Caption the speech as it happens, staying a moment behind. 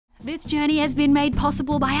This journey has been made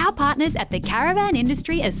possible by our partners at the Caravan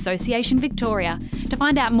Industry Association Victoria. To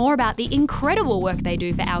find out more about the incredible work they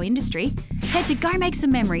do for our industry, head to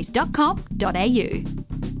gomakesomememories.com.au.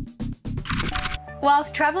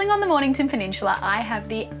 Whilst travelling on the Mornington Peninsula, I have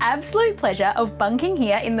the absolute pleasure of bunking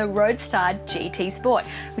here in the Roadstar GT Sport,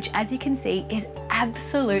 which, as you can see, is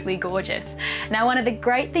absolutely gorgeous. Now, one of the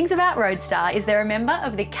great things about Roadstar is they're a member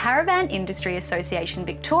of the Caravan Industry Association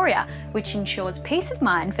Victoria, which ensures peace of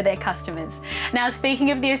mind for their customers. Now,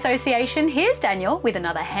 speaking of the association, here's Daniel with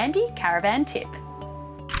another handy caravan tip.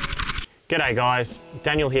 G'day guys,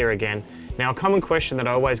 Daniel here again. Now, a common question that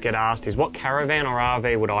I always get asked is, what caravan or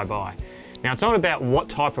RV would I buy? Now, it's not about what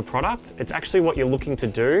type of product, it's actually what you're looking to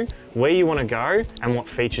do, where you want to go, and what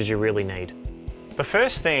features you really need. The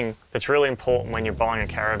first thing that's really important when you're buying a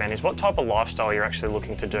caravan is what type of lifestyle you're actually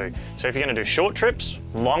looking to do. So if you're going to do short trips,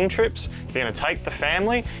 long trips, if you're going to take the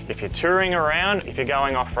family, if you're touring around, if you're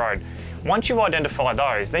going off-road. Once you identify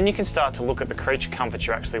those, then you can start to look at the creature comforts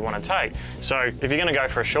you actually want to take. So if you're going to go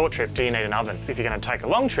for a short trip, do you need an oven? If you're going to take a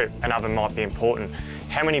long trip, an oven might be important.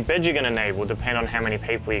 How many beds you're going to need will depend on how many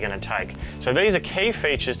people you're going to take. So these are key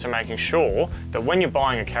features to making sure that when you're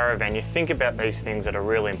buying a caravan, you think about these things that are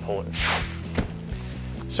really important.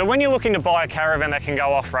 So when you're looking to buy a caravan that can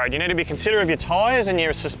go off-road, you need to be considerate of your tyres and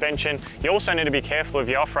your suspension. You also need to be careful of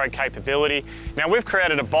your off-road capability. Now, we've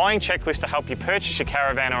created a buying checklist to help you purchase your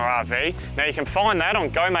caravan or RV. Now, you can find that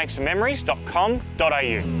on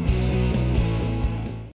gomakesomememories.com.au.